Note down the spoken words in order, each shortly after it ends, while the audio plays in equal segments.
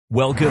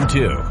Welcome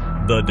to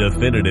The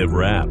Definitive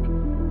Wrap,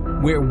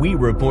 where we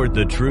report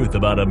the truth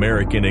about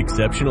American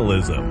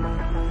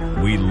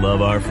exceptionalism. We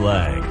love our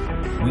flag,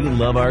 we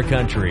love our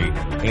country,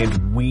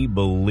 and we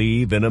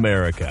believe in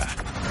America.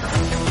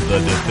 The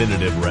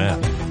Definitive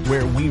Wrap,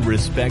 where we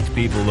respect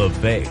people of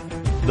faith,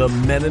 the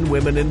men and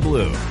women in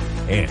blue,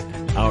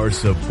 and our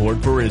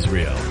support for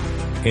Israel.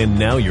 And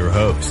now your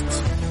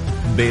hosts,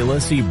 Bela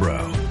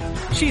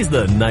Sebro, she's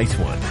the nice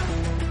one,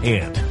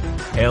 and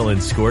Alan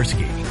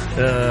Skorsky.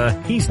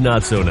 He's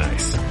not so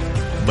nice.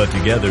 But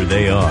together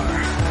they are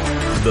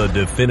The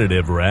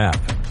Definitive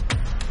Wrap.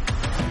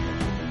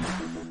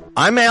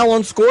 I'm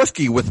Alan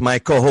Skorsky with my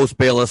co-host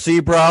Bela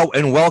Sebro,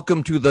 and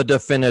welcome to The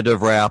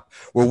Definitive Wrap,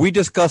 where we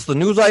discuss the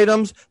news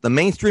items the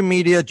mainstream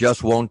media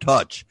just won't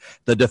touch.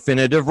 The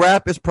Definitive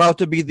Wrap is proud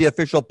to be the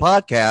official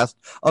podcast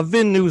of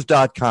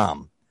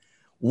VinNews.com.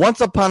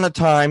 Once upon a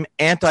time,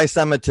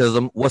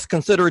 anti-Semitism was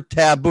considered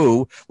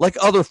taboo like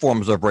other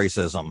forms of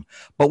racism.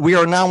 But we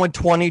are now in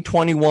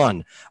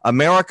 2021.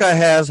 America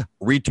has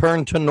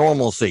returned to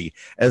normalcy,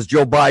 as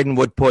Joe Biden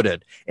would put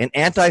it. And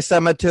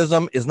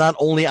anti-Semitism is not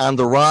only on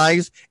the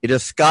rise, it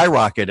is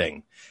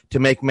skyrocketing. To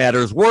make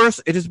matters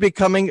worse, it is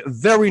becoming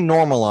very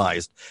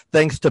normalized,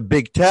 thanks to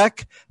big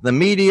tech, the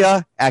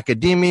media,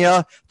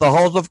 academia, the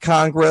halls of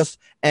Congress,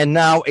 and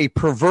now a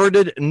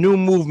perverted new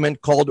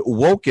movement called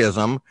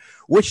wokeism,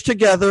 which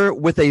together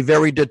with a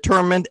very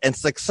determined and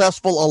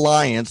successful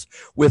alliance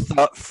with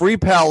Free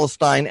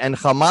Palestine and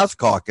Hamas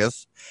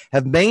caucus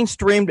have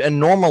mainstreamed and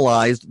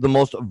normalized the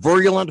most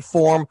virulent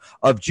form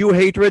of Jew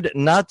hatred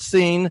not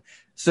seen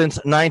since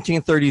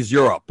 1930s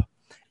Europe.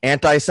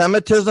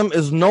 Anti-Semitism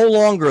is no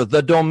longer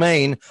the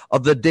domain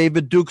of the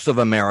David Dukes of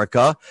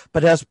America,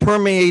 but has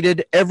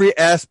permeated every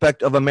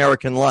aspect of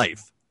American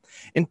life.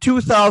 In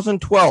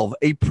 2012,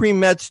 a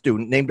pre-med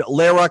student named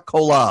Lara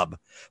Kolob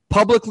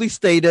publicly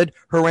stated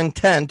her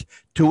intent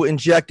to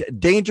inject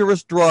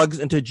dangerous drugs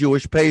into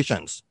Jewish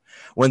patients.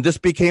 When this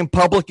became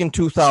public in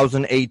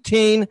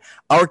 2018,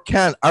 our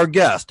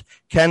guest,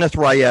 Kenneth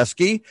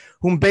Ryesky,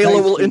 whom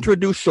Bela will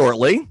introduce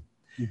shortly,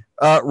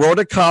 wrote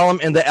a column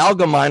in the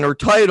Allgemeiner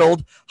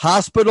titled,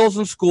 "Hospitals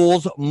and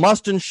Schools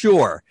Must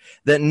Ensure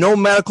That No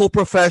Medical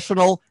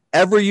Professional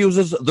Ever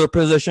Uses Their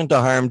Position to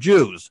Harm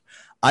Jews."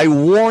 I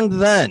warned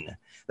then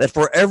that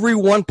for every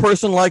one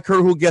person like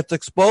her who gets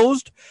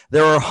exposed,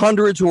 there are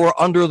hundreds who are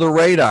under the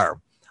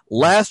radar.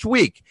 Last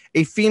week,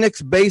 a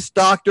Phoenix-based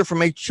doctor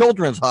from a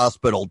children's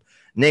hospital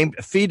named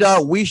Fida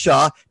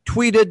Wisha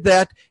tweeted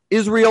that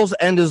Israel's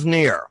end is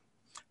near.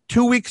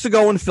 2 weeks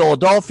ago in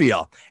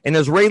Philadelphia, an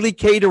Israeli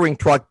catering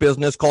truck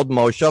business called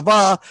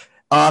Moshava,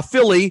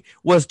 Philly,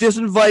 was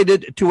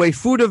disinvited to a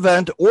food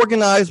event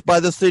organized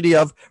by the city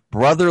of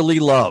brotherly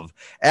love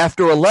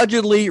after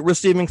allegedly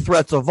receiving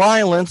threats of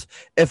violence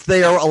if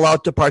they are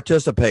allowed to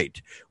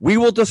participate. We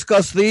will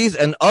discuss these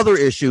and other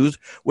issues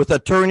with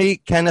Attorney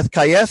Kenneth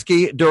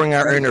Ryesky during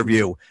our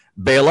interview.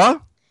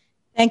 Bela?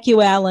 Thank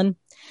you, Alan.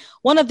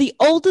 One of the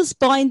oldest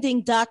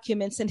binding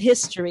documents in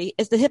history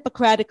is the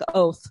Hippocratic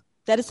Oath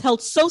that is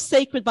held so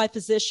sacred by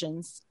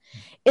physicians.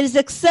 It is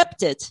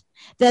accepted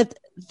that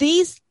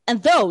these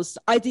and those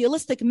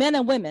idealistic men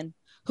and women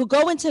who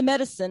go into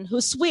medicine, who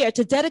swear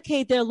to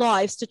dedicate their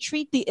lives to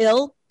treat the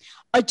ill,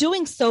 are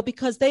doing so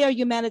because they are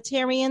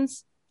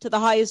humanitarians to the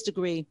highest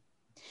degree.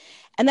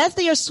 And as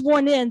they are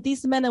sworn in,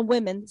 these men and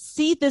women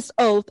see this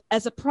oath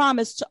as a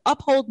promise to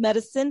uphold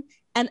medicine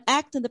and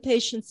act in the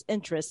patient's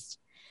interest.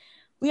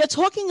 We are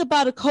talking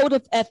about a code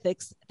of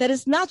ethics that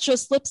is not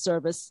just lip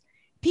service.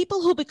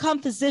 People who become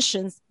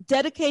physicians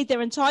dedicate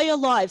their entire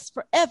lives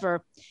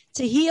forever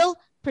to heal,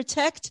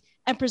 protect,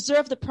 and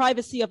preserve the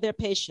privacy of their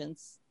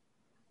patients.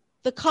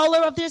 The color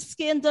of their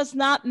skin does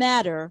not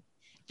matter.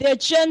 Their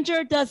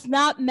gender does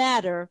not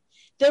matter.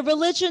 Their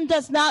religion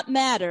does not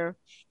matter.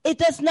 It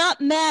does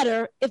not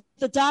matter if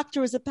the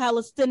doctor is a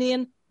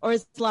Palestinian or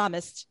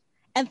Islamist.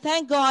 And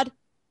thank God,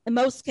 in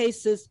most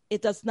cases,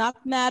 it does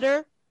not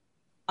matter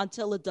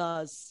until it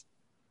does.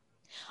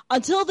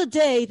 Until the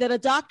day that a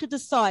doctor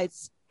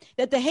decides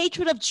that the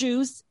hatred of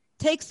Jews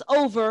takes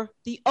over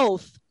the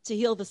oath to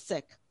heal the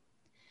sick.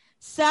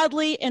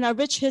 Sadly, in our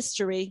rich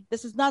history,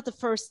 this is not the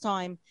first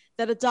time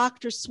that a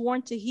doctor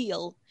sworn to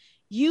heal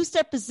used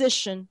their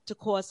position to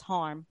cause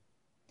harm.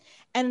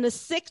 And in a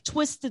sick,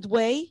 twisted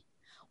way,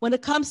 when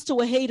it comes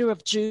to a hater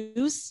of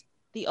Jews,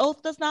 the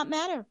oath does not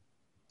matter.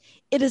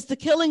 It is the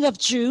killing of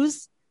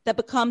Jews that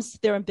becomes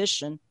their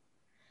ambition.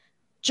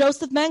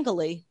 Joseph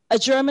Mengele, a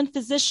German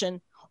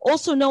physician,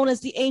 also known as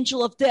the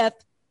Angel of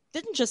Death,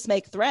 didn't just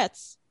make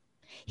threats.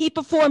 He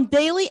performed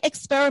daily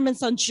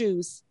experiments on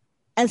Jews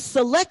and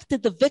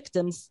selected the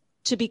victims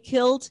to be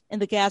killed in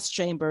the gas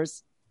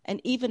chambers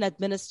and even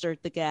administered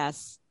the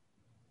gas.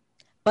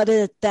 But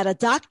that a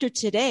doctor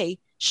today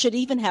should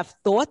even have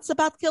thoughts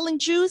about killing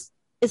Jews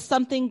is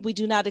something we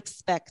do not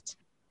expect.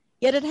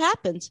 Yet it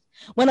happened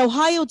when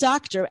Ohio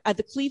doctor at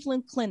the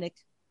Cleveland Clinic,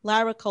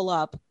 Lara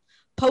Kolob,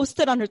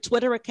 posted on her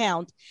Twitter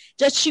account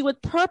that she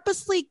would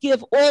purposely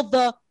give all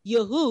the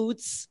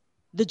Yehuds,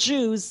 the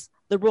Jews,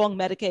 the wrong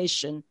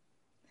medication.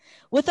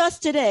 With us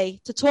today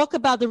to talk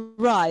about the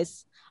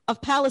rise of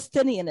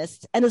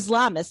Palestinianists and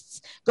Islamists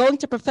going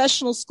to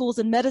professional schools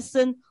in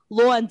medicine,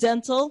 law, and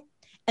dental,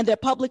 and their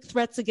public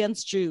threats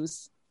against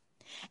Jews,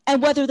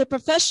 and whether the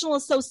professional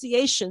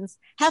associations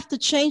have to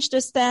change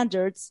their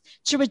standards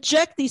to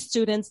reject these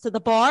students to the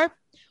bar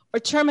or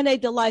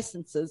terminate their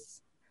licenses.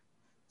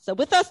 So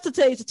with us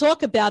today to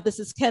talk about this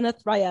is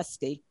Kenneth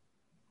Ryesky.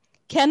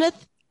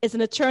 Kenneth is an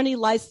attorney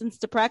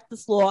licensed to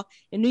practice law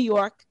in New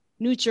York,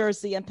 New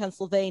Jersey, and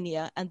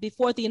Pennsylvania, and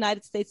before the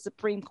United States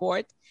Supreme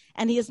Court,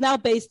 and he is now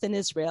based in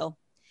Israel.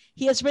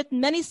 He has written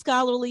many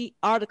scholarly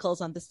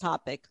articles on this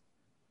topic.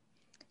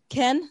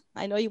 Ken,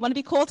 I know you want to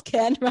be called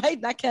Ken,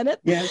 right? Not Kenneth?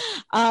 Yes.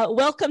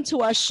 Welcome to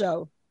our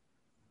show.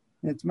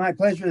 It's my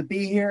pleasure to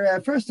be here.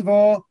 First of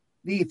all,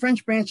 the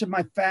French branch of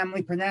my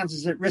family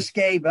pronounces it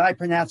risque, but I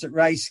pronounce it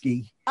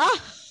Ryesky.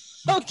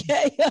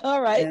 Okay.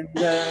 All right.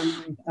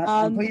 And,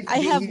 I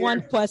have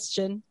one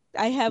question.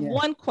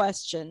 One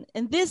question.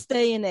 In this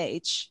day and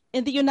age,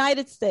 in the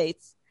United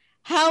States,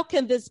 how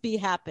can this be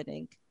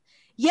happening?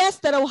 Yes,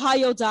 that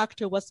Ohio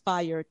doctor was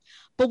fired,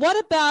 but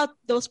what about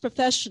those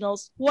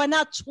professionals who are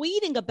not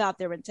tweeting about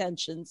their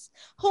intentions,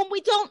 whom we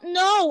don't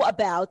know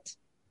about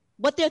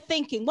what they're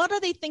thinking? What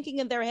are they thinking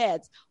in their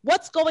heads?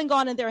 What's going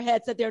on in their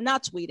heads that they're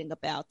not tweeting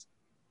about?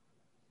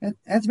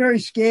 That's very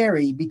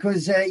scary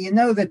because you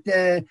know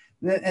that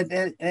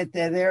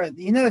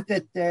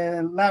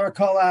Laura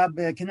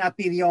Kolob cannot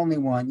be the only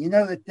one. You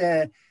know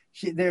that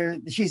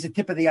she's the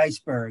tip of the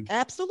iceberg.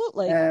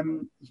 Absolutely.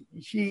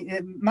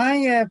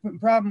 My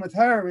problem with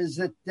her is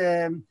that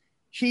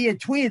she had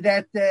tweeted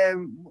that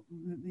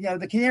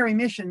the Canary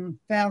Mission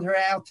found her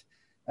out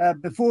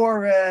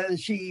before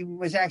she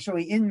was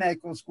actually in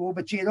medical school,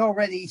 but she had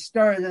already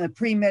started in a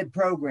pre-med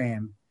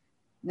program.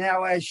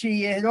 Now she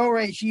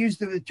used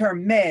the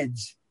term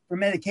meds for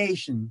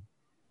medication.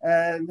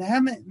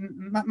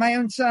 My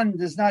own son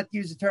does not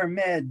use the term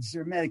meds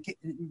or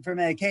for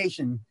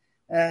medication.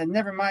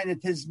 Never mind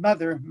that his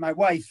mother, my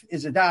wife,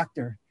 is a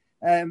doctor.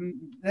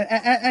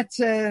 That's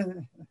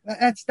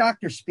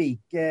doctor speak.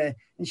 And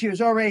she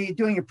was already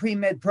doing a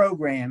pre-med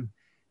program.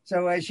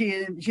 So she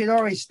had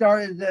already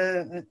started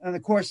on the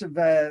course of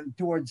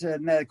towards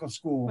medical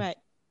school. Right.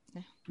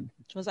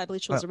 I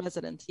believe she was a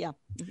resident. Yeah.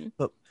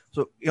 Mm-hmm.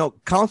 So,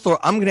 Counselor,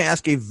 I'm going to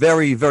ask a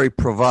very, very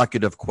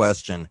provocative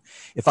question.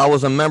 If I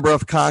was a member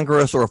of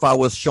Congress or if I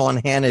was Sean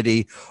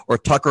Hannity or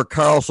Tucker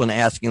Carlson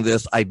asking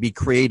this, I'd be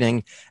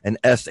creating an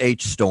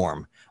SH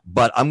storm.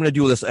 But I'm going to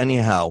do this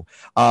anyhow.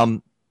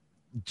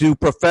 Do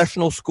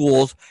professional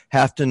schools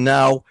have to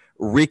now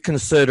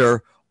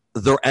reconsider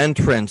their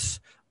entrance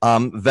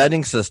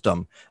vetting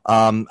system?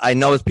 I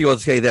know as people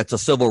say that's a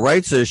civil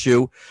rights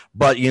issue,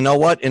 but you know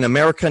what? In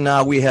America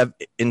now we have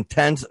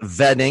intense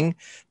vetting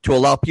to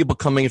allow people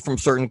coming in from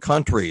certain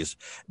countries.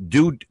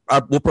 Will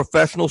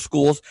professional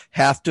schools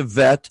have to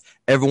vet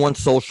everyone's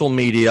social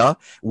media?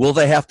 Will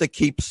they have to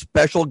keep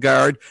special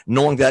guard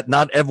knowing that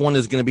not everyone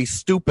is going to be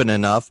stupid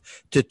enough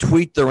to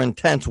tweet their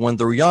intents when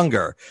they're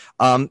younger?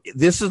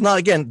 This is not,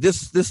 again,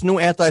 this new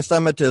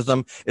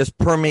anti-Semitism is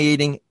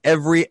permeating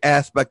every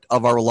aspect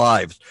of our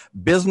lives.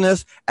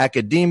 Business,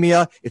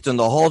 academia, it's in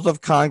the halls of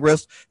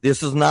Congress.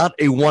 This is not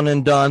a one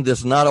and done. This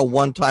is not a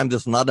one time.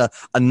 This is not a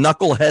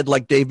knucklehead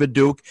like David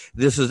Duke.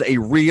 This is a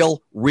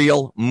real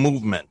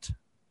movement.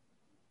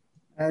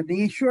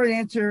 The short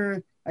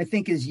answer, I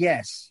think, is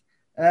yes.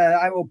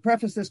 I will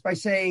preface this by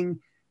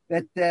saying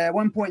that at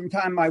one point in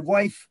time, my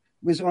wife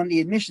was on the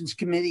admissions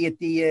committee at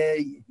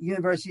the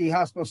University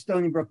Hospital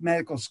Stony Brook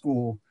Medical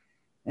School.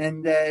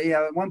 And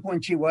at one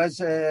point she was,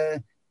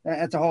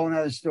 that's a whole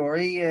other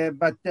story.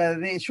 But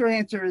the short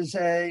answer is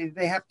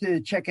they have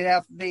to check it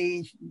out.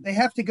 They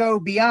have to go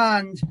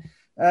beyond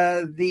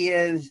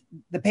the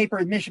paper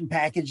admission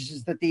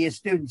packages that the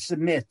students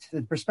submit,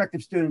 the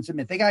prospective students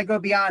submit. They got to go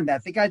beyond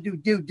that. They got to do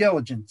due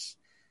diligence.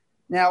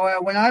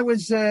 Now, when I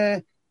was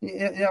growing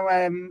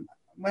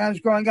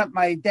up,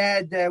 my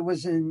dad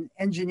was an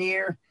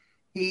engineer.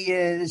 He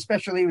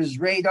especially was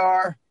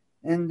radar,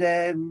 and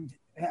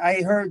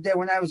I heard that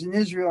when I was in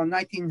Israel in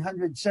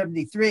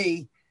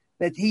 1973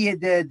 that he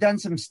had done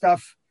some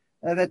stuff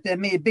that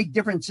made a big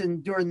difference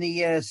during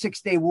the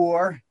 6-Day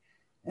War.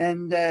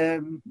 And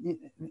then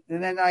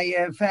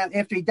I found,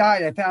 after he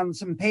died, I found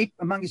some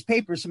among his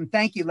papers, some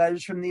thank you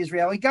letters from the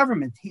Israeli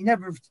government. He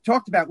never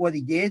talked about what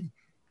he did.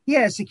 He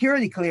had a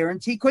security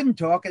clearance. He couldn't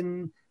talk.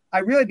 And I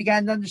really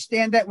began to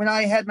understand that when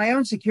I had my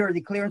own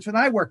security clearance, when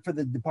I worked for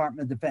the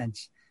Department of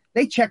Defense.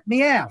 They checked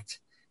me out.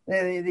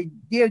 The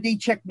DOD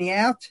checked me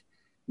out.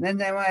 And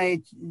then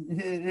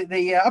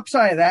the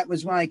upside of that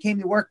was when I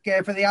came to work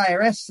for the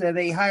IRS,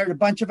 they hired a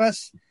bunch of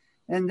us.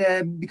 And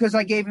because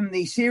I gave him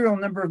the serial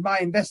number of my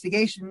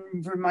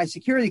investigation for my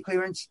security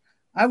clearance,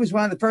 I was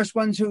one of the first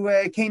ones who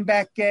came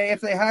back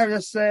after they hired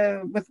us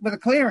with a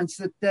clearance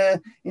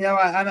that,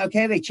 I'm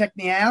okay. They checked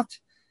me out.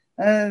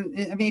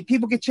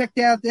 People get checked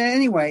out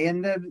anyway,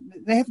 and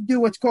they have to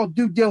do what's called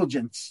due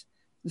diligence.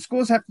 The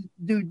schools have to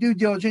do due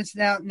diligence.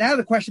 Now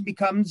the question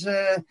becomes,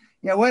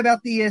 what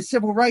about the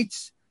civil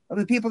rights of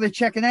the people they're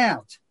checking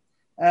out?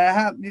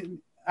 I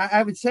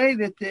I would say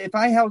that if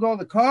I held all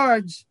the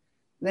cards,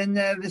 then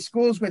the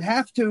schools would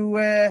have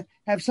to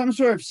have some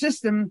sort of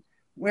system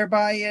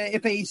whereby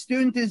if a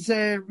student is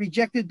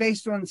rejected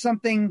based on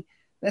something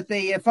that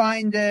they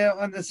find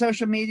on the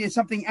social media,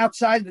 something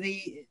outside of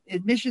the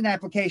admission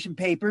application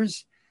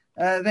papers,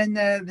 then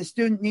the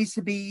student needs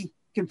to be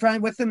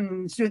confronted with them,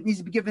 and the student needs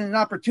to be given an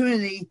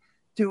opportunity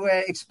to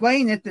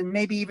explain it, and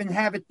maybe even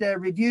have it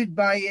reviewed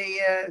by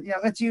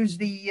let's use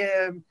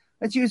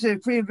a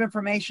Freedom of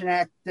Information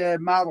Act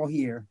model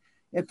here.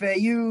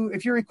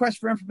 If your request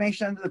for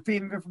information under the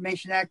Freedom of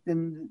Information Act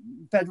in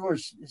federal or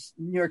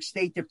New York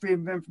State, the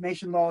Freedom of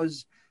Information law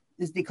is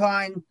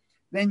declined,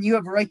 then you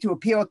have a right to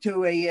appeal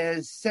to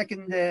a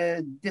second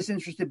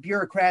disinterested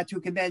bureaucrat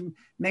who can then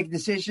make a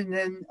decision,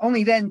 and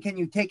only then can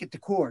you take it to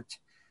court.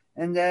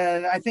 And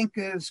I think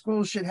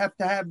schools should have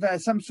to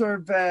have some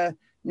sort of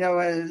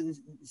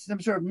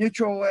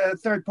neutral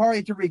third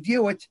party to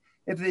review it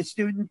if the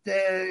student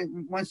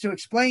wants to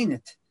explain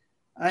it.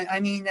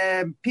 I mean,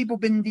 people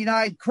have been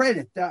denied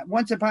credit.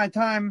 Once upon a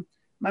time,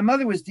 my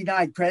mother was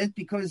denied credit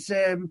because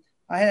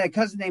I had a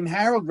cousin named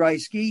Harold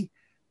Ryesky.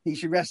 He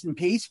should rest in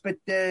peace. But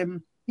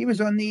he was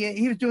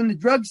doing the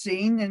drug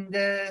scene, and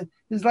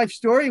his life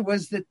story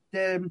was that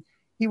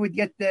he would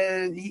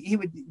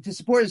to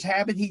support his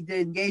habit, he'd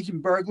engage in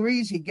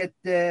burglaries. He'd get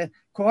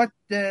caught.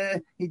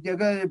 He'd go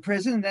to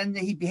prison, and then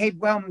he behaved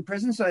well in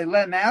prison, so they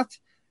let him out.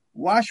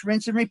 Wash,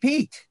 rinse, and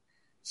repeat.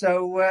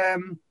 So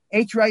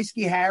H.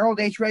 Ryesky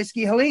Harold, H.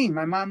 Ryesky Helene.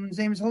 My mom's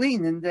name is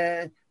Helene,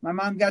 and my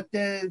mom got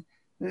this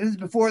is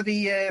before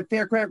the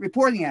Fair Credit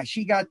Reporting Act.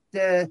 She got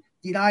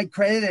denied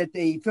credit at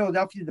the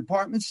Philadelphia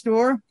department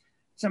store.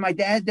 So my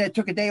dad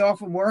took a day off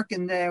from work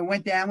and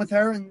went down with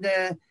her, and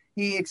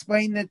he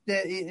explained that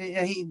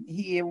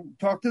he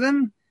talked to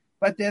them,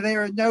 but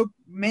there are no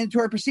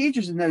mandatory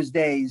procedures in those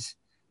days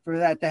for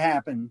that to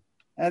happen.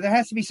 There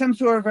has to be some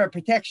sort of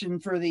protection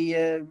for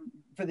the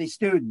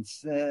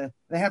students. They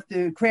have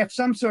to craft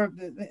some sort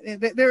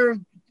of. They're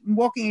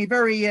walking a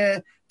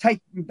very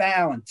tight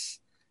balance.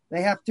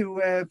 They have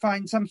to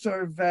find some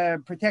sort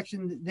of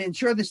protection to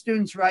ensure the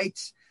students'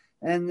 rights,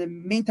 and in the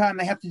meantime,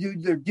 they have to do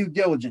their due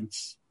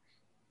diligence.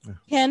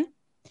 Ken,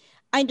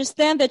 I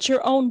understand that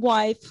your own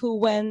wife, who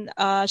when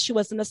she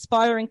was an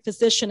aspiring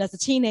physician as a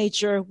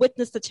teenager,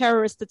 witnessed a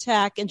terrorist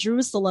attack in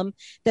Jerusalem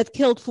that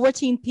killed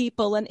 14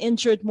 people and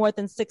injured more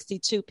than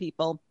 62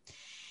 people.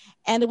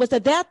 And it was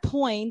at that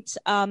point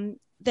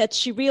that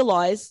she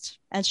realized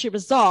and she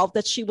resolved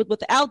that she would,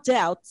 without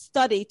doubt,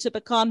 study to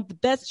become the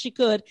best she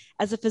could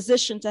as a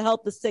physician to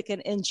help the sick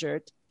and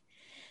injured.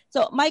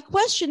 So my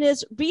question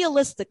is,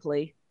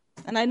 realistically,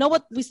 and I know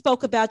what we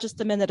spoke about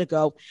just a minute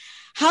ago,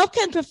 how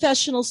can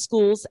professional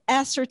schools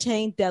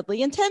ascertain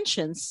deadly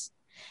intentions?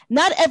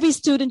 Not every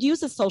student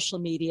uses social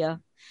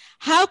media.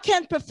 How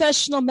can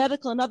professional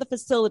medical and other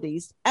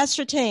facilities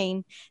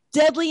ascertain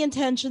deadly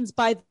intentions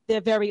by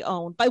their very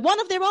own, by one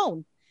of their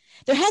own?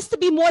 There has to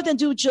be more than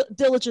due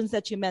diligence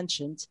that you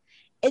mentioned.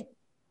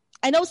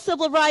 I know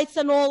civil rights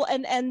and all,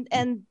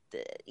 and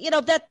you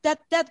know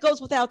that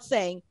goes without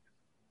saying,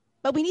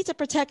 but we need to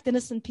protect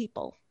innocent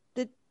people.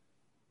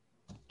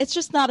 It's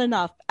just not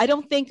enough. I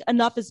don't think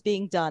enough is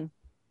being done.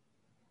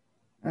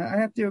 I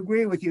have to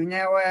agree with you.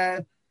 Now,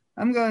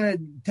 I'm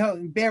going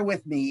to bear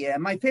with me.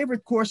 My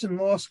favorite course in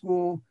law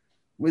school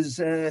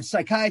was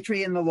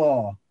psychiatry and the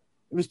law.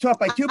 It was taught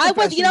by two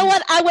professors. You know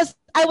what?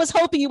 I was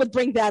hoping you would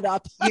bring that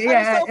up.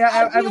 I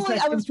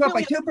was taught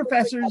by two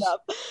professors.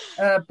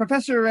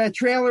 Professor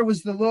Traylor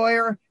was the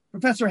lawyer.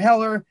 Professor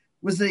Heller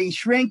was the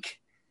shrink.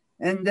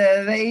 And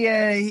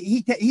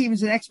he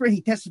was an expert.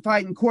 He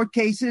testified in court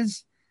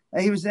cases.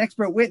 He was an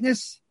expert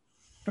witness.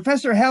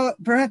 Professor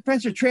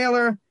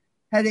Traylor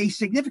had a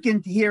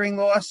significant hearing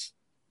loss.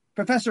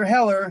 Professor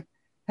Heller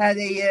had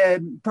a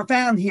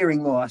profound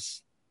hearing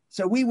loss.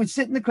 So we would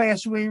sit in the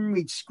classroom,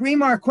 we'd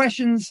scream our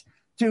questions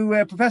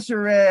to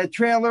Professor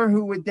Traylor,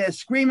 who would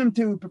scream them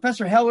to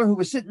Professor Heller, who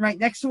was sitting right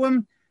next to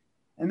him.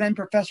 And then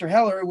Professor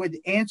Heller would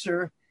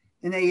answer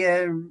in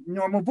a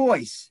normal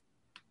voice.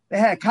 They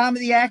had a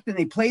comedy act and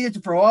they played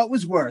it for all it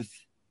was worth.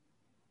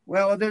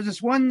 Well, there's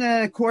this one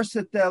course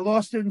that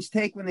law students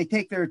take when they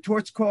take their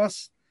torts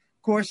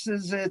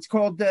courses. It's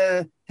called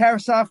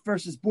Tarasov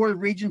versus Board of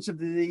Regents of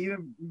the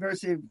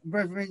University of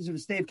the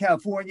State of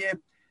California.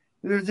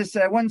 There's this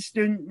one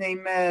student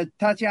named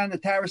Tatiana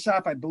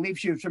Tarasov. I believe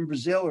she was from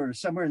Brazil or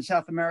somewhere in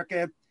South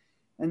America.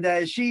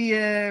 And she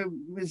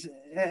was,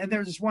 and there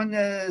was this one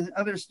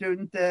other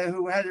student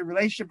who had a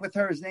relationship with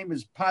her. His name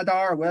was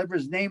Padar, or whatever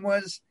his name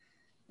was.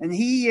 And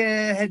he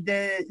had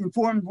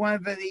informed one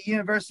of the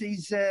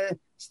university's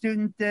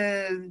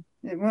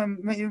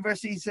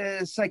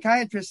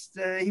psychiatrists.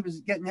 He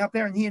was getting help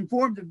there, and he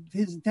informed of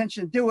his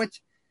intention to do it.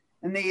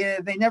 And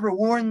they never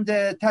warned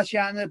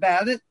Tatiana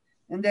about it.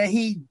 And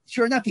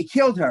sure enough, he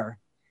killed her.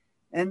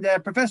 And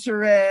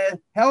Professor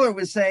Heller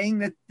was saying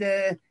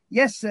that,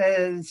 yes,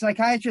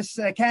 psychiatrists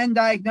can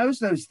diagnose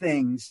those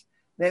things.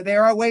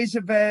 There are ways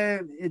of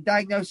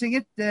diagnosing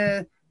it.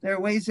 There are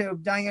ways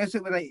of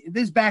diagnosing it.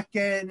 This is back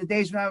in the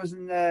days when I was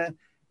in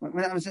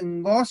when I was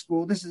in law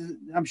school,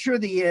 I'm sure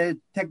the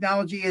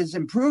technology has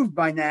improved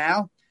by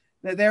now.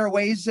 That there are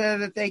ways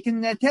that they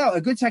can tell.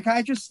 A good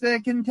psychiatrist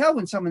can tell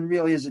when someone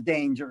really is a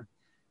danger.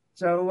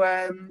 So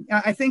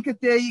I think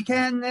that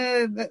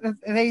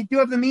they do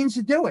have the means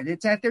to do it.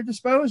 It's at their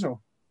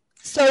disposal.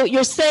 So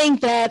you're saying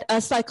that a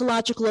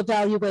psychological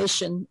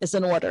evaluation is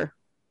in order?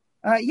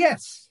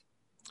 Yes.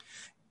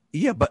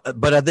 Yeah,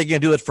 but are they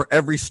going to do it for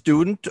every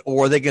student,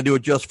 or are they going to do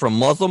it just for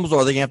Muslims, or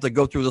are they going to have to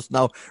go through this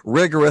now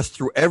rigorous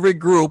through every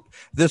group?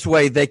 This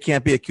way they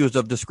can't be accused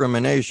of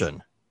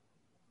discrimination.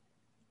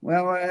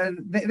 Well,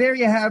 there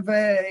you have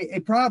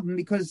a problem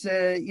because,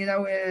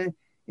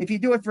 if you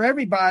do it for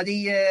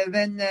everybody,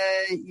 then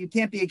you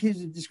can't be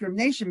accused of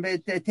discrimination,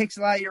 but it takes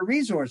a lot of your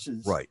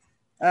resources. Right.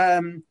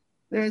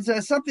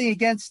 There's something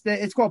against,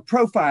 it's called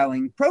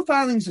profiling.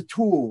 Profiling is a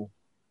tool.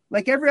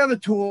 Like every other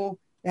tool,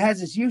 it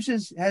has its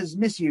uses, has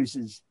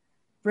misuses.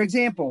 For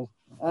example,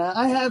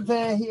 I have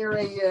here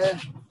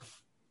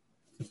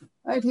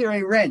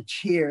a wrench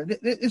here.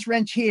 This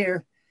wrench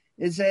here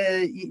is,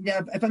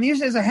 if I'm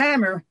using it as a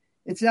hammer,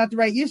 it's not the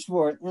right use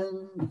for it.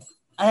 And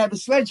I have a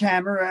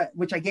sledgehammer,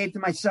 which I gave to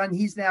my son.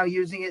 He's now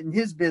using it in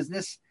his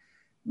business.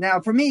 Now,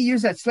 for me, to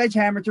use that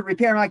sledgehammer to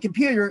repair my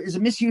computer is a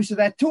misuse of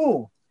that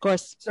tool. Of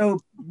course.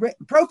 So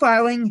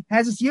profiling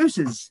has its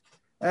uses.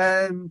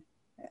 El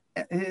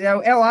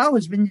Al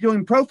has been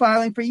doing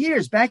profiling for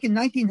years. Back in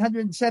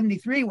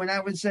 1973, when I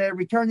was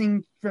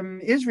returning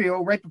from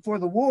Israel right before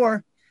the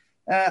war,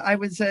 I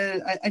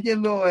did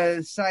a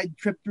little side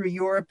trip through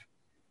Europe.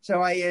 So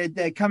I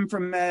had come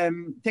from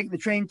taking the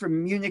train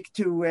from Munich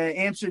to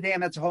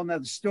Amsterdam. That's a whole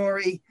nother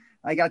story.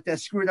 I got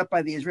screwed up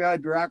by the Israeli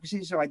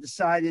bureaucracy, so I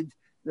decided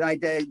that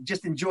I'd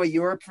just enjoy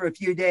Europe for a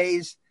few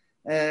days.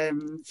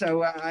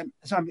 So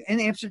I'm in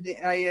Amsterdam.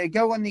 I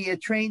go on the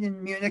train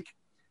in Munich.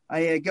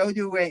 I go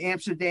to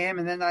Amsterdam,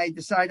 and then I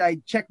decide I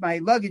check my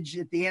luggage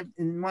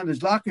in one of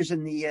those lockers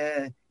in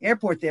the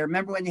airport there.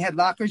 Remember when you had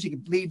lockers? You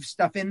could leave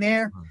stuff in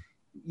there.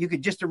 You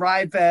could just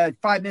arrive 5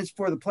 minutes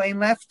before the plane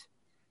left.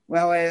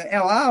 Well,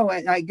 El Al,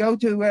 I go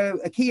to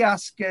a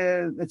kiosk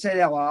that said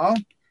El Al,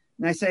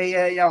 and I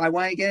say, I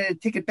want to get a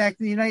ticket back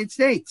to the United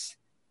States.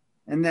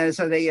 And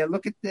so they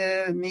look at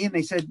me and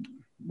they said,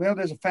 well,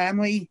 there's a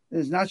family that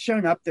has not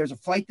shown up. There's a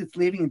flight that's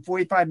leaving in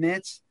 45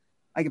 minutes.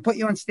 I can put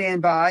you on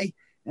standby,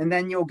 and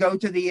then you'll go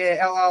to the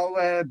El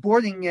Al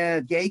boarding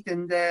gate,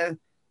 and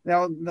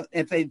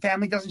if the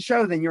family doesn't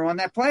show, then you're on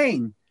that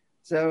plane.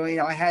 So,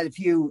 I had a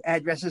few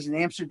addresses in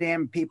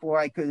Amsterdam, people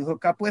I could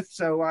hook up with.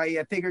 So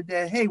I figured,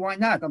 hey, why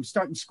not? I'm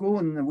starting school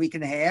in a week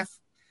and a half.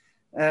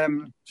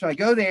 So I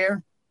go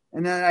there,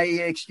 and then I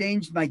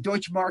exchanged my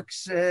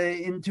Deutschmarks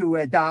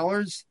into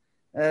dollars.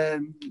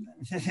 And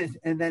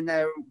then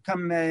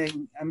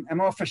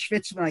I'm off for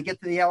Schwitz when I get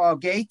to the El Al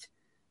gate.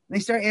 And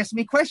they start asking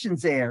me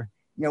questions there.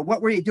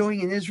 What were you doing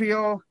in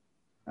Israel?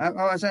 I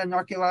was at an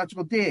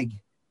archaeological dig.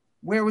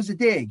 Where was the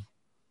dig?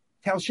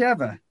 Tel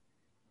Sheva.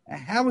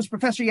 How was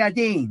Professor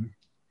Yadin?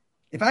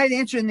 If I had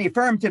answered in the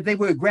affirmative, they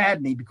would have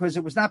grabbed me because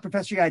it was not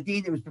Professor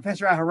Yadin, it was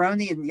Professor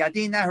Aharoni, and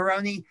Yadin and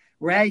Aharoni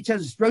were at each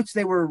other's throats.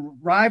 They were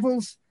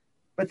rivals,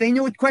 but they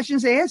knew what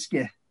questions to ask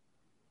you.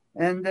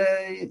 And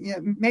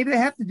maybe they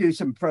have to do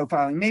some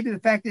profiling. Maybe the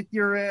fact that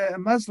you're a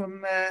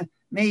Muslim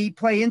may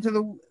play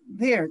into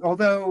there.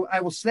 Although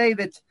I will say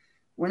that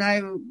when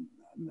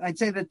I'd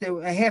say that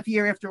a half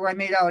year after I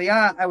made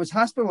Aliyah, I was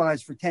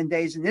hospitalized for 10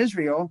 days in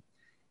Israel,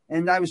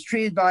 and I was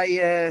treated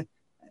by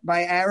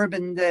Arab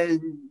and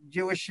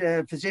Jewish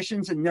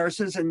physicians and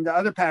nurses and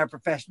other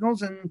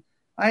paraprofessionals, and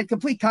I had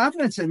complete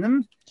confidence in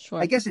them. Sure.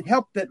 I guess it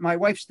helped that my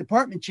wife's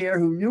department chair,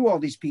 who knew all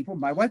these people,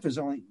 my wife was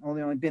only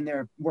been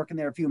there, working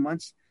there a few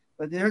months,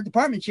 but her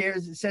department chair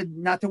said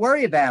not to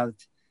worry about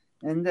it.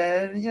 And,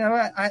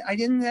 I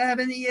didn't have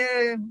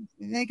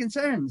any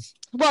concerns.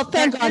 Well,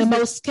 thank God in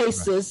most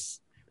cases,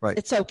 right.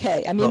 It's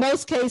okay. I mean,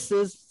 most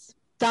cases,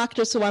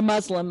 doctors who are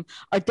Muslim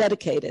are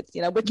dedicated.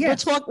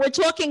 We're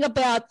talking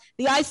about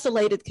the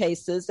isolated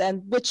cases,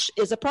 and which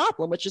is a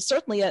problem, which is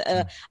certainly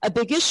a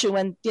big issue.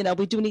 And,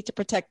 we do need to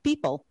protect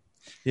people.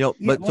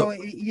 My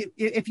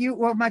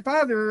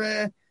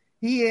father,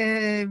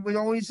 he would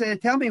always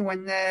tell me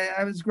when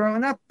I was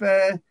growing up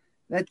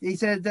that he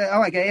said,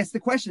 I got to ask the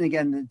question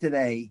again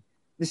today.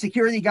 The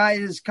security guy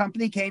at his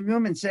company came to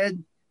him and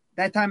said,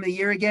 that time of the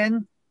year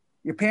again,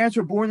 your parents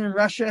were born in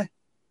Russia.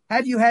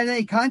 Have you had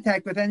any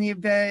contact with any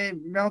of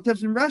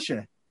relatives in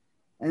Russia?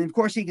 And of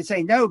course he could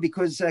say no,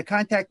 because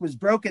contact was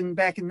broken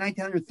back in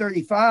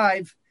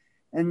 1935.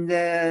 And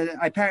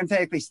I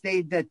parenthetically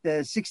stated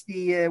that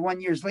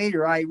 61 years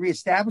later, I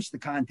reestablished the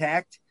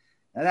contact.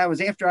 That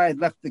was after I had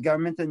left the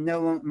government and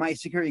my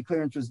security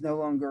clearance was no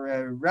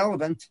longer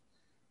relevant.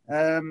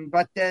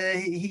 But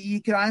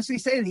he could honestly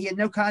say that he had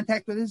no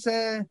contact with his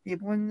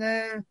people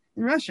in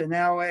Russia.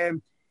 Now,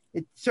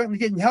 it certainly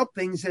didn't help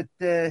things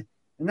that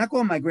I'm not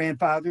going my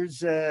grandfathers.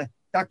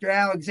 Dr.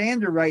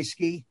 Alexander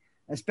Ryesky,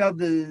 spelled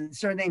the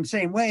surname the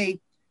same way,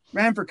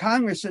 ran for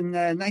Congress in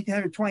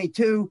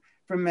 1922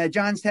 from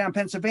Johnstown,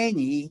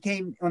 Pennsylvania. He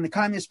came on the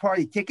Communist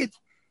Party ticket.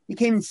 He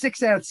came in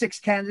 6 out of 6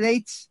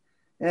 candidates.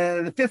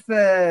 The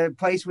fifth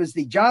place was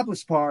the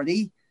Jobless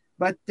Party.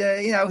 But,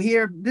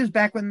 here, this is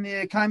back when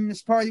the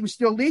Communist Party was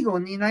still legal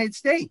in the United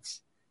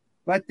States.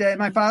 But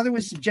my father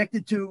was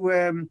subjected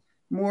to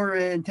more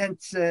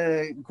intense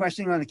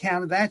questioning on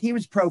account of that. He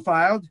was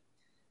profiled.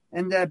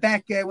 And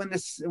back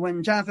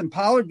when Jonathan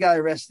Pollard got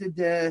arrested,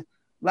 a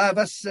lot of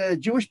us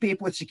Jewish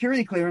people with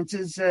security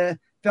clearances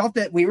felt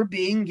that we were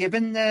being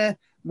given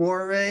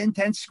more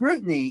intense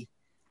scrutiny,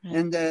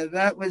 and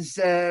that was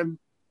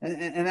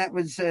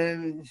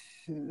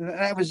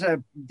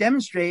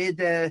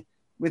demonstrated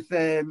with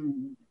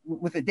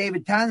the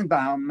David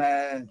Tannenbaum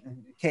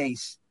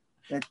case.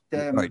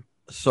 Right.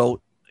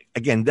 So.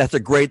 Again, that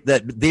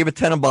David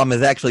Tannenbaum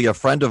is actually a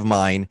friend of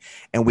mine,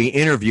 and we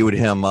interviewed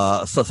him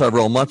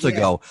several months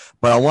ago.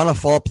 But I want to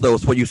follow up, though,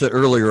 with what you said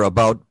earlier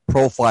about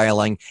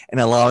profiling and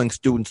allowing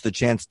students the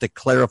chance to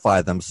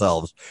clarify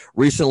themselves.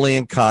 Recently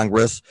in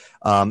Congress,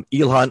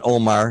 Ilhan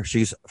Omar,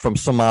 she's from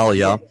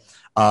Somalia,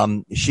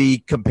 she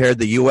compared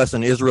the U.S.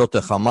 and Israel to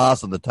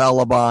Hamas and the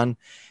Taliban.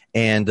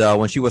 And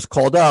when she was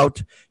called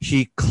out,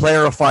 she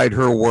clarified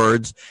her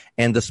words.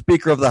 And the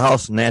Speaker of the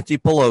House, Nancy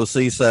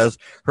Pelosi, says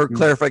her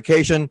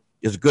clarification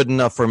is good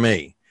enough for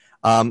me.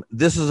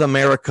 This is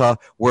America,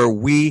 where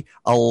we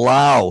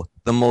allow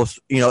the most,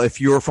 if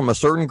you're from a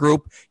certain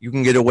group, you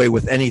can get away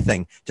with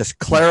anything. Just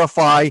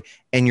clarify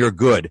and you're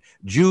good.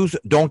 Jews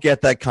don't get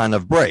that kind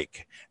of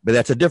break. But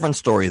that's a different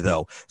story,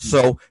 though.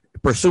 So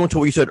pursuant to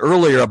what you said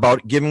earlier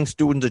about giving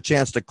students a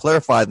chance to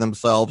clarify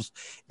themselves,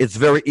 it's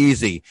very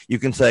easy. You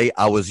can say,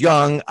 I was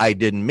young, I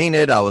didn't mean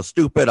it, I was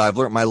stupid, I've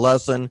learned my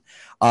lesson.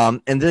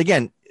 And then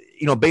again,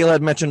 Bela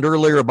had mentioned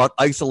earlier about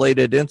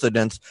isolated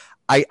incidents.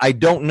 I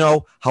don't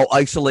know how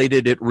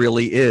isolated it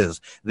really is.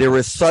 There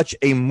is such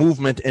a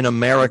movement in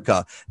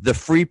America, the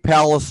Free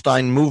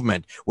Palestine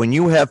movement. When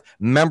you have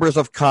members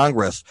of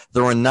Congress,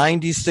 there are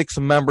 96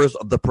 members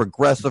of the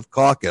Progressive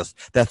Caucus.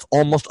 That's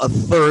almost a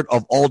third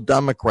of all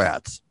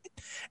Democrats.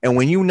 And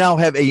when you now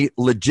have a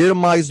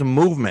legitimized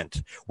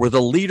movement where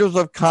the leaders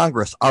of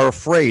Congress are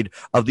afraid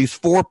of these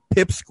four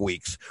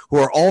pipsqueaks who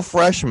are all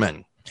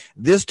freshmen,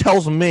 this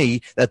tells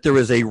me that there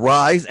is a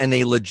rise and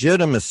a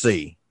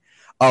legitimacy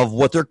of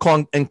what they're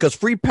calling, and because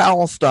Free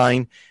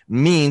Palestine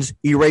means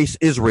erase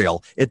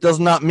Israel. It does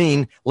not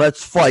mean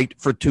let's fight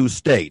for two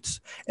states.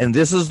 And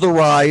this is the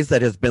rise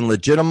that has been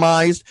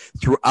legitimized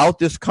throughout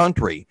this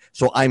country.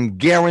 So I'm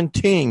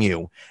guaranteeing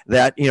you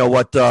that,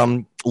 what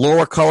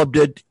Laura Cullop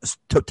did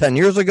 10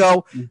 years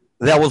ago,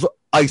 that was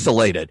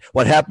isolated.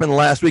 What happened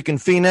last week in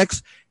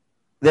Phoenix,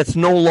 that's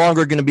no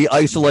longer going to be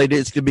isolated.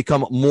 It's going to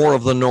become more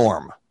of the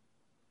norm.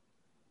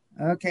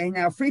 Okay,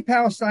 now Free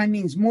Palestine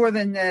means more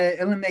than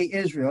eliminate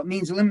Israel. It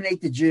means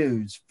eliminate the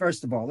Jews,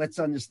 first of all. Let's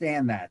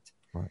understand that.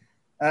 Right.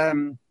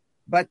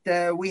 But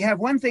we have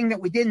one thing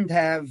that we didn't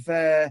have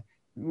back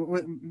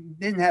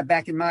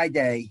in my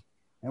day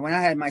when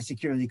I had my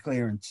security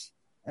clearance.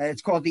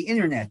 It's called the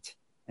Internet.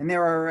 And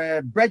there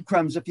are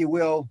breadcrumbs, if you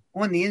will,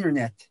 on the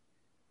Internet.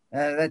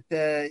 Let's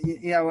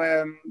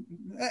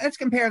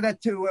compare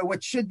that to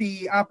what should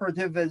be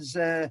operative as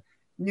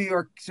New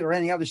York's or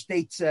any other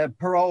state's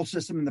parole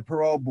system and the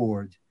parole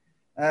board.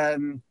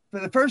 For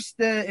the first,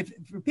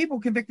 for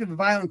people convicted of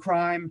violent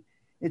crime,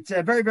 it's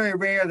very, very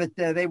rare that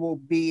they will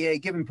be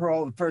given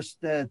parole the first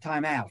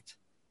time out.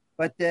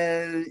 But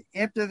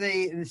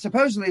after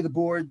supposedly the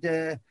board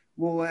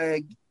will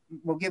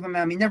give them,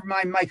 never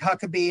mind Mike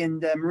Huckabee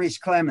and Maurice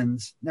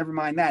Clemens, never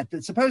mind that.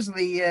 But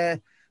supposedly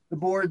the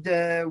board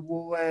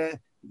will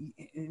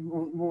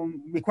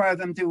require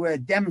them to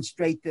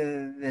demonstrate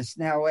this.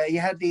 Now, you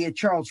had the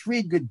Charles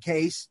Friedgood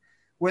case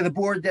where the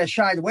board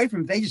shied away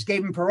from it. They just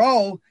gave him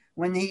parole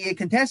when he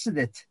contested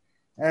it.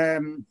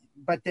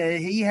 But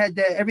he had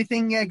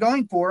everything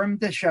going for him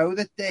to show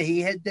that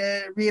he had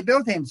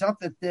rehabilitated himself,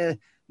 that the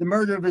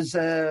murder of his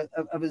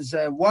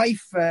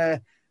wife,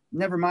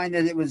 never mind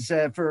that it was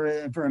for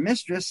a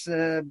mistress,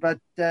 but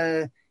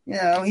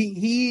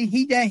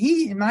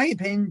he, in my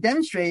opinion,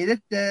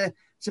 demonstrated it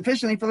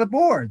sufficiently for the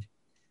board.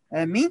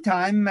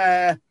 Meantime,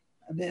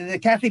 the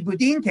Kathy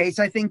Boudin case,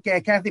 I think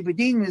Kathy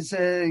Boudin was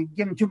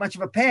given too much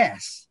of a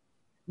pass.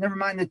 Never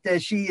mind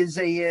that she is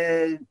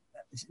an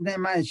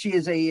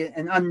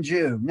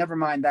un-Jew. Never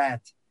mind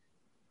that.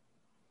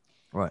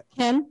 Right.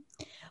 Ken,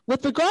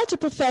 with regard to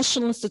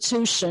professional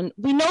institution,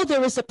 we know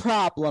there is a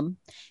problem.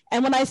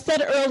 And when I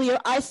said earlier,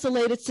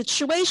 isolated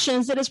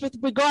situations, it is with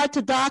regard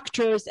to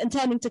doctors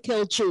intending to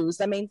kill Jews.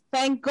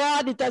 Thank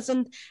God it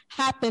doesn't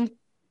happen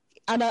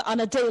on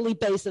a daily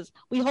basis.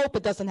 We hope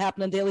it doesn't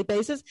happen on a daily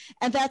basis.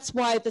 And that's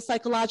why the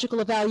psychological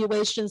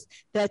evaluations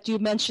that you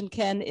mentioned,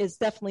 Ken, is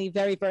definitely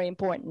very, very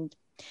important.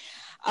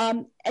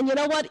 And you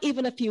know what?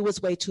 Even a few is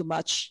way too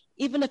much.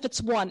 Even if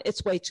it's one,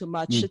 it's way too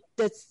much.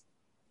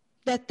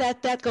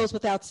 That goes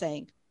without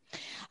saying.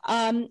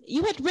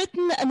 You had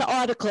written an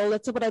article,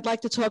 that's what I'd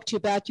like to talk to you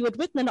about. You had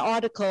written an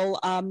article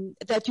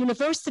that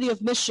University of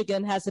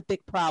Michigan has a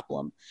big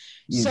problem.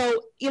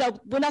 So,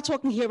 we're not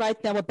talking here right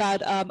now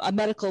about a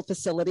medical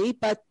facility,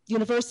 but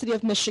University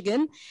of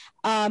Michigan.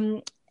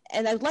 And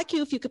And I'd like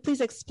you, if you could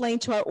please explain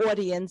to our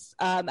audience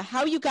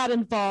how you got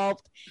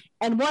involved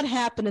and what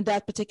happened in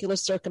that particular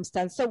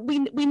circumstance. So we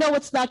know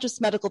it's not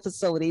just medical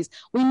facilities.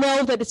 We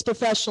know that it's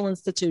professional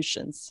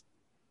institutions.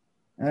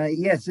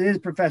 Yes, it is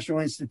professional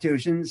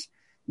institutions.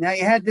 Now,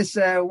 you had this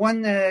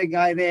one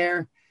guy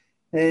there.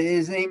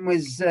 His name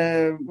was,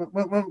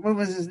 what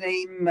was his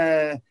name?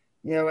 The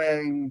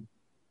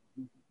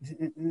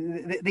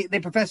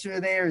professor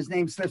there, his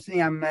name slips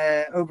me. I'm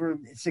over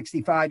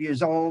 65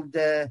 years old.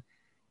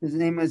 His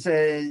name was,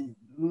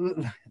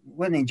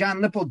 what name?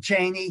 John Lippold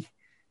Cheney.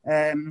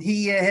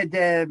 He had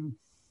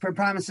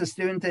promised a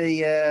student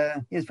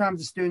a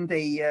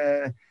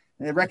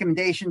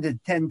recommendation to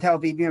attend Tel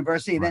Aviv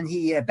University. Right. Then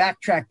he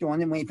backtracked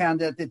on it when he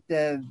found out that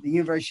the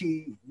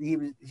university he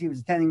was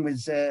attending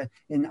was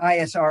in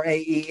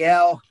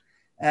Israel.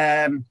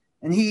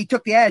 And he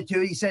took the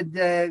attitude. He said,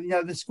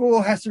 the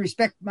school has to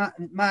respect my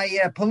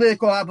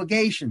political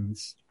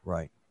obligations.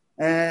 Right.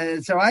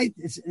 So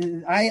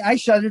I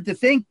shudder to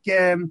think,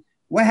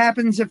 what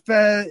happens if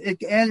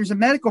it enters a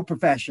medical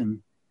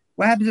profession?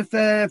 What happens if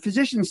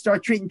physicians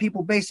start treating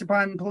people based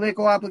upon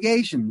political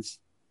obligations?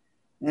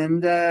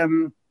 And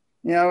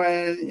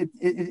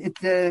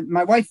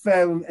my wife,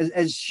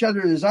 as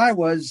shuddered as I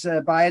was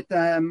by it,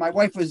 my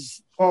wife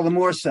was all the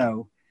more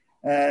so.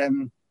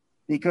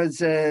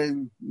 Because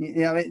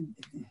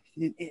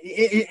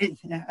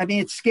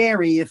it's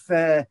scary if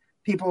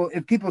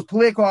people's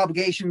political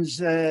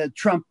obligations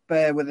trump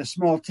with a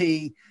small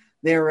t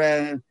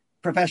their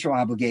professional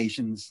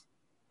obligations.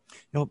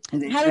 How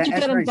did you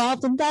get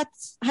involved in that?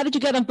 How did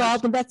you get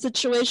involved in that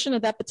situation, or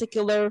that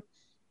particular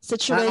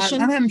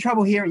situation? I'm having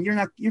trouble hearing.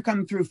 You're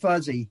coming through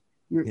fuzzy.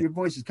 Your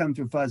voice is coming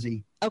through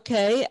fuzzy.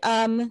 Okay.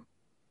 Are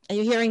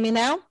you hearing me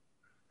now?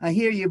 I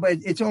hear you, but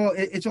it's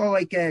all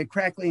like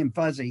crackly and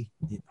fuzzy.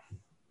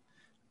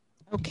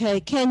 Okay.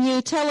 Can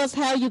you tell us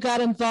how you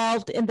got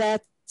involved in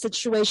that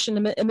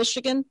situation in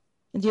Michigan,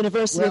 in the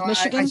University of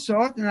Michigan? I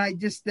saw it, and I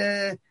just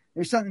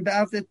there's something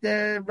about it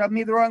that rubbed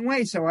me the wrong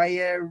way. So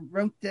I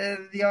wrote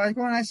the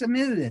article and I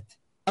submitted it.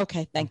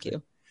 Okay. Thank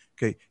you.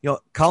 Okay.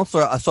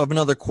 Counselor, I still have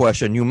another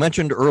question. You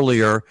mentioned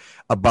earlier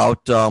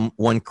about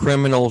when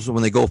criminals,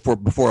 when they go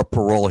before a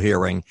parole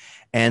hearing,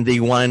 and they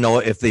want to know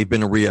if they've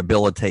been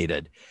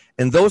rehabilitated.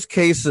 In those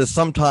cases,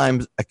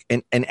 sometimes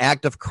an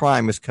act of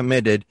crime is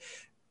committed.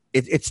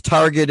 It's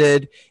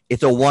targeted.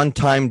 It's a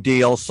one-time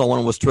deal.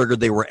 Someone was triggered.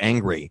 They were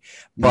angry.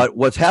 But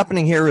what's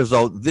happening here is,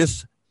 though,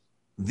 these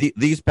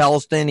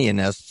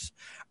Palestinianists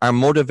are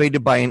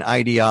motivated by an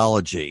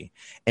ideology.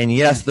 And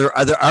yes, there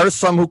are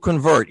some who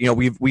convert.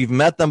 We've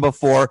met them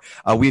before.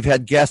 We've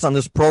had guests on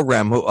this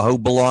program who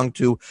belong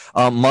to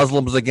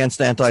Muslims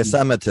Against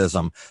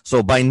Anti-Semitism.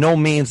 So by no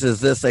means is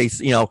this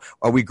are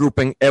we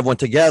grouping everyone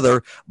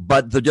together?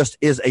 But there just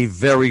is a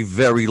very,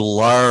 very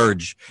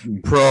large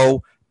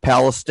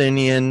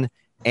pro-Palestinian,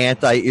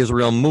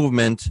 anti-Israel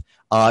movement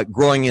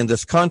growing in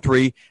this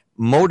country,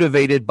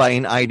 motivated by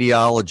an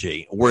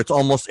ideology where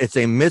it's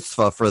a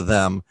mitzvah for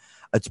them.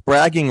 It's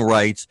bragging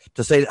rights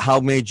to say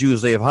how many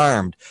Jews they have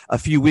harmed. A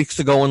few weeks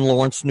ago in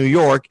Lawrence, New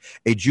York,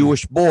 a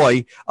Jewish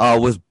boy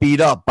was beat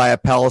up by a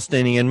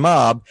Palestinian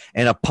mob,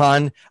 and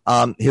upon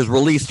his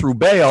release through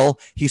bail,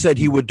 he said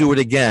he would do it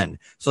again.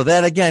 So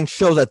that again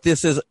shows that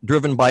this is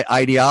driven by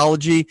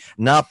ideology,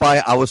 not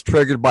by I was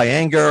triggered by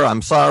anger.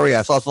 I'm sorry,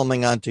 I saw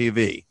something on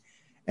TV.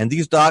 And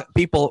these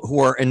people who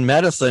are in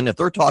medicine, if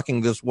they're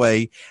talking this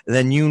way,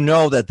 then you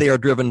know that they are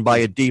driven by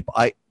a deep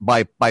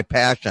by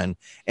passion,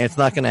 and it's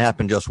not going to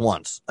happen just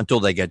once until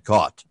they get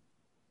caught.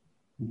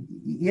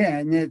 Yeah,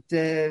 and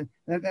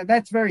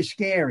that's very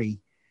scary.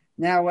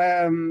 Now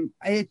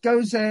it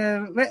goes.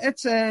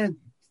 Let's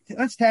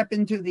tap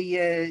into the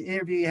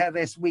interview you had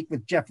last week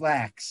with Jeff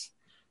Lax.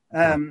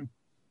 I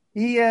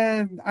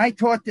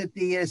taught at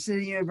the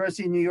City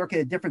University of New York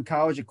at a different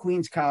college, at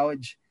Queens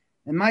College.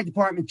 And my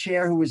department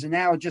chair, who was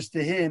analogous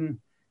to him,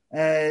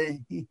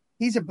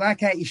 he's a black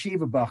hat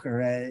yeshiva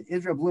bacher,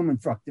 Israel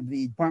Blumenfrucht of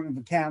the Department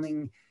of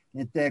Accounting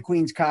at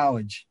Queens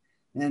College.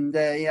 And,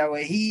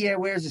 he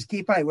wears his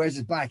kippah, he wears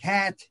his black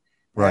hat.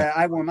 Right.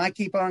 I wore my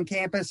kippah on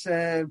campus.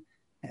 A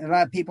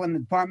lot of people in the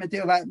department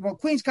do.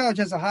 Queens College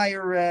has a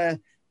higher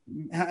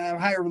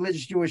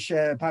religious Jewish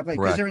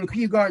population because they're in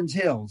Kew Gardens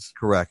Hills.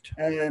 Correct.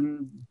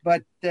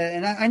 But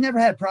I never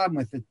had a problem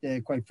with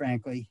it, quite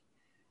frankly.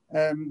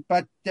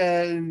 But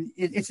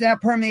it's now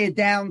permeated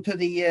down to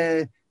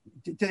the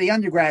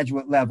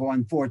undergraduate level.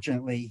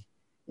 Unfortunately,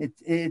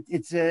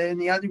 it's in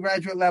the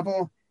undergraduate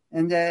level,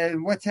 and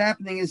what's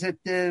happening is that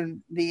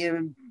the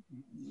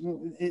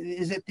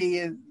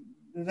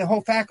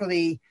whole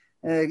faculty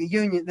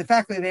union, the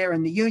faculty there,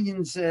 and the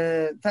unions,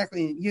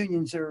 faculty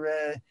unions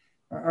are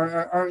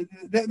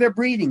they're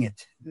breeding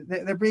it.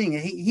 They're breeding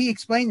it. He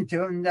explained it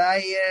to him, and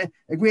I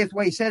agree with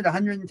what he said.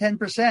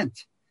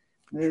 110%.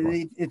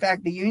 In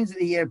fact, the unions,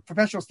 the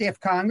Professional Staff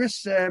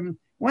Congress,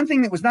 one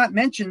thing that was not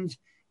mentioned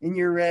in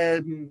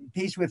your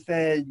piece with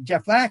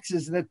Jeff Lax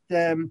is that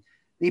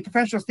the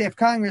Professional Staff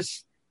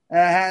Congress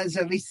has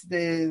at least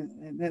they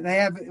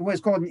have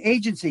what's called an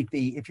agency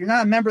fee. If you're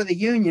not a member of the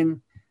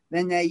union,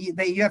 then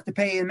you have to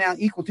pay an amount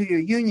equal to your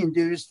union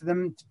dues to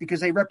them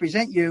because they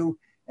represent you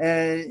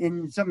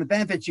in some of the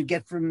benefits you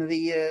get from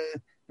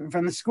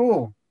the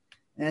school.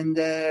 And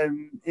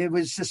it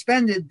was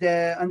suspended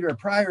under a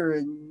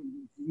prior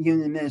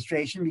union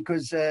administration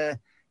because they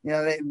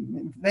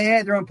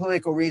had their own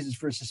political reasons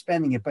for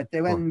suspending it. But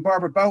when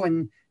Barbara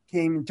Bowen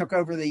came and took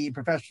over the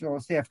Professional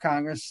Staff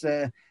Congress,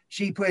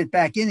 she put it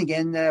back in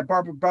again.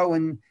 Barbara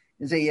Bowen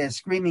is a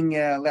screaming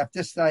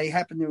leftist. I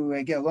happen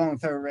to get along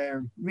with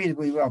her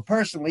reasonably well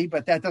personally,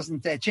 but that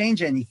doesn't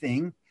change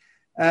anything.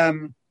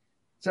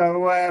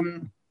 So I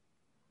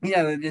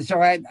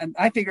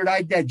figured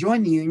I'd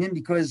join the union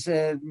because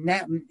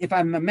now, if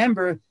I'm a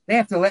member, they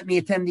have to let me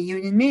attend the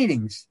union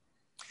meetings,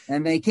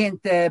 and they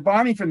can't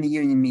bar me from the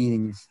union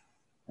meetings.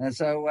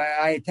 So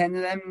I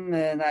attended them,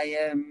 and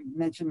I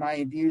mentioned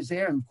my views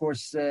there. And of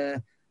course,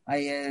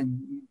 I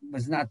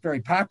was not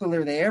very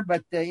popular there,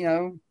 but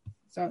so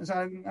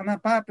I'm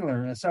not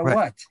popular. So right.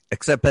 What?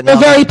 Except that they're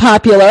very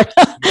popular.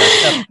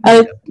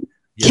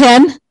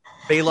 Ken,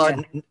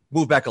 Bela,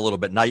 move back a little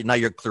bit. Now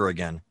you're clear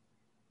again.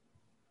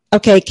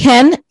 Okay,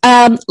 Ken,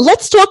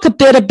 let's talk a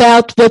bit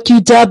about what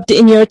you dubbed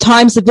in your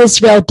Times of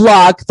Israel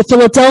blog, the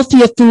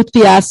Philadelphia food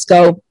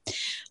fiasco,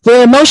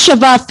 where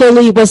Mosheva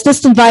Philly was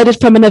disinvited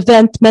from an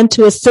event meant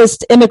to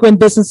assist immigrant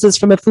businesses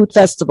from a food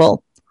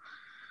festival.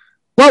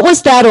 What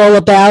was that all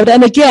about?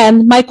 And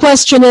again, my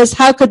question is,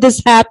 how could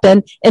this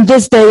happen in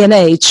this day and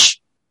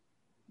age?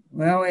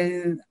 Well,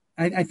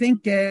 I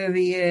think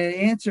the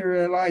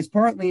answer lies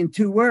partly in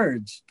two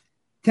words: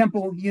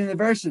 Temple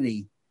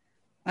University.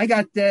 I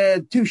got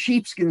 2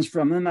 sheepskins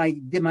from them. I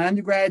did my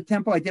undergrad at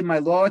Temple. I did my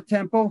law at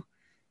Temple.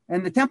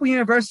 And the Temple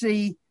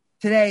University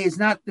today is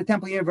not the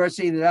Temple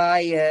University that I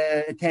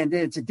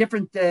attended. It's a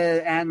different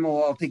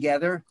animal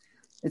altogether.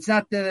 It's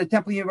not the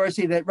Temple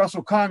University that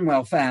Russell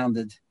Conwell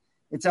founded.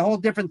 It's a whole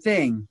different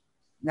thing.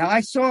 Now,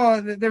 I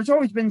saw there's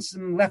always been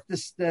some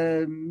leftist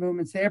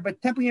movements there,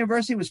 but Temple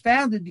University was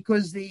founded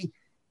because the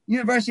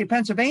University of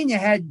Pennsylvania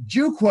had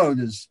Jew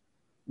quotas.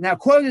 Now,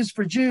 quotas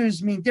for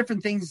Jews mean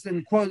different things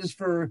than quotas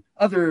for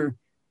other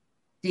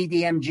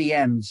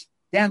DDMGMs,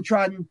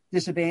 downtrodden,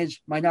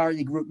 disadvantaged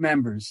minority group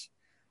members.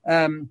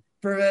 For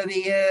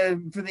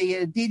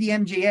the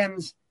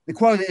DDMGMs, the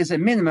quota is a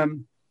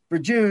minimum. For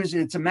Jews,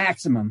 it's a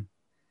maximum.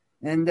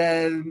 And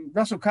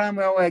Russell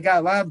Conwell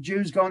got a lot of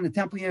Jews going to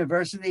Temple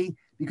University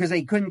because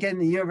they couldn't get in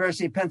the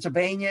University of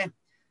Pennsylvania,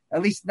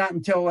 at least not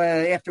until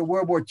after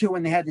World War II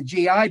when they had the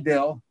GI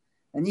Bill.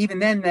 And even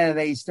then,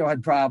 they still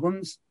had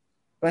problems.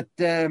 But,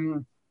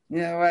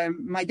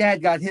 my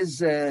dad got his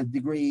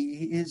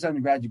degree, his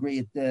undergrad degree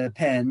at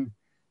Penn.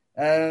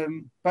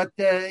 But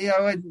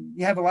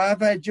you have a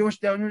lot of Jewish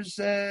donors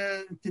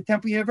to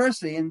Temple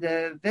University, and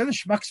they're the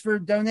schmucks for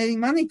donating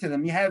money to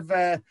them. You have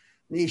the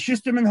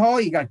Schusterman Hall,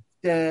 you got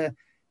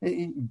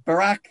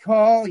Barak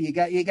Hall, you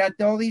got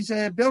all these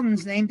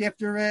buildings named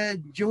after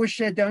Jewish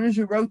donors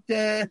who wrote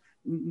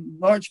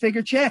large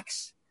figure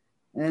checks.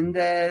 And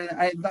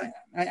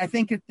I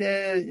think it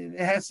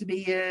has to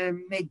be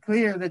made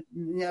clear that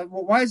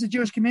why does the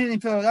Jewish community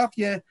in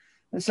Philadelphia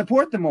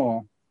support them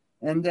all?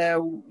 And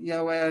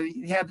you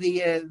have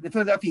the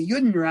Philadelphia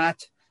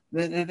Judenrat.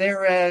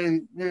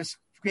 They're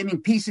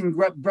screaming peace and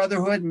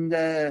brotherhood and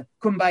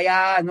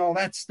kumbaya and all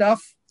that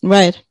stuff.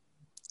 Right.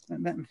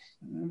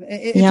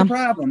 It's a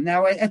problem.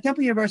 Now at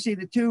Temple University,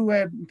 the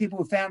 2 people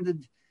who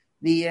founded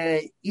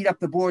the Eat Up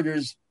the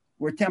Borders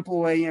were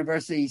Temple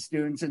University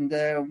students, and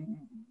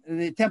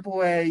the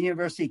Temple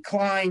University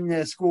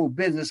Klein School of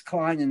Business,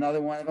 Klein,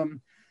 another one of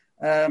them.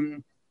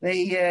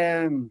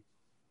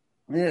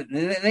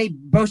 They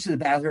boasted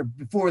about her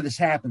before this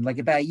happened, like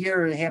about a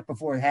year and a half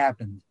before it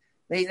happened.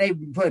 They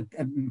put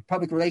a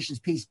public relations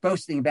piece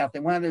boasting about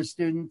that. One of their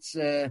students,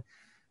 her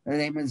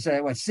name was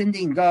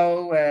Cindy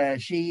Ngo.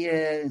 She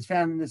is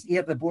founding this Eat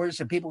Up the Borders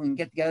so people can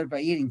get together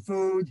by eating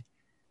food.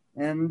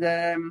 And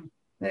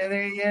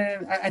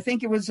I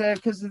think it was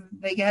because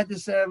they had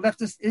this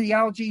leftist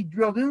ideology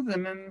drilled into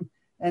them,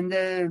 and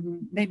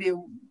maybe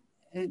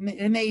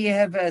it may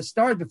have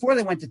started before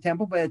they went to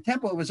Temple, but at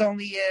Temple it was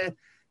only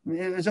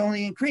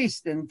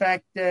increased. In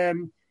fact,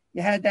 you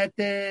had that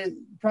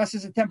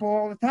process at Temple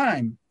all the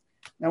time.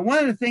 Now, one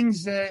of the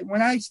things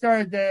when I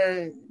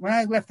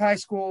left high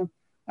school,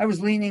 I was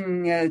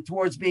leaning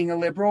towards being a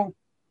liberal,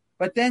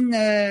 but then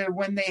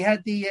when they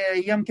had the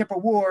Yom Kippur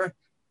War,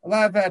 a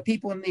lot of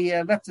people in the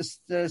leftist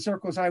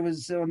circles I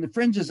was on the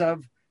fringes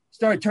of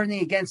started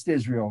turning against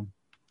Israel.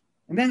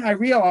 And then I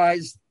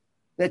realized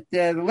that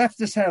the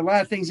leftists had a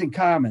lot of things in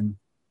common,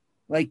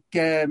 like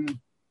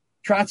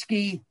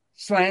Trotsky,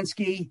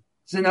 Slansky,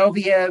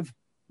 Zinoviev,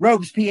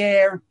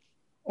 Robespierre.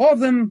 All of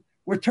them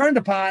were turned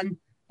upon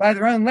by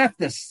their own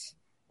leftists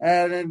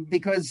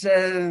because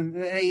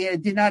they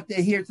did not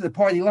adhere to the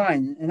party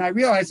line. And I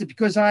realized that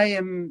because I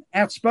am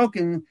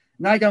outspoken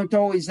and I don't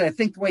always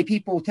think the way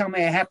people tell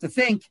me I have to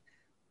think,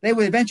 they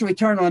would eventually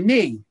turn on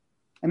me.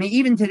 I mean,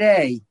 even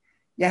today,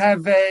 you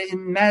have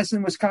in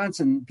Madison,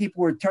 Wisconsin,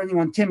 people were turning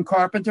on Tim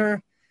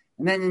Carpenter.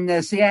 And then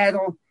in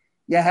Seattle,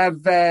 you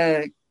have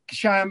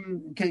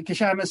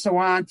Kashama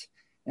Sawant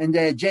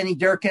and Jenny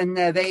Durkin.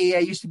 They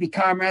used to be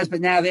comrades,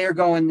 but now they're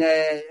going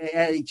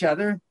at each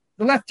other.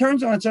 The left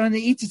turns on its own and it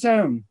eats its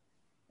own.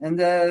 And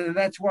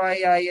that's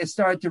why I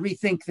started to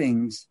rethink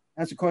things.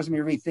 That's what caused me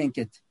to rethink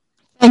it.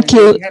 Thank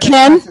you,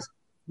 Ken.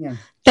 Yeah.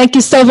 Thank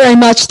you so very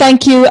much.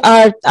 Thank you.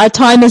 Our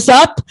time is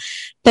up.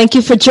 Thank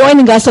you for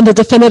joining us on the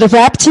Definitive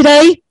Wrap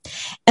today.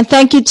 And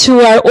thank you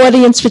to our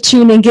audience for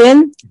tuning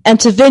in and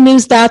to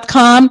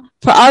vinnews.com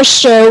for our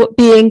show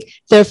being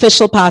the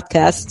official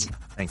podcast.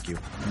 Thank you.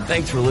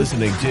 Thanks for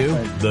listening to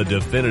The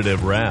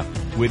Definitive Wrap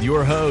with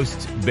your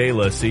hosts,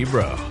 Bela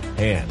Sebro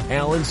and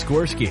Alan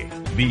Skorsky.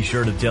 Be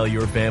sure to tell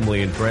your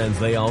family and friends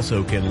they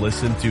also can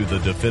listen to The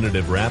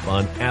Definitive Wrap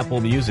on Apple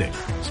Music,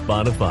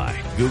 Spotify,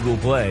 Google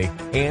Play,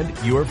 and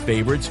your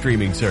favorite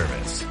streaming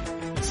service.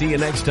 See you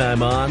next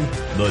time on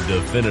The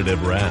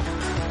Definitive Wrap.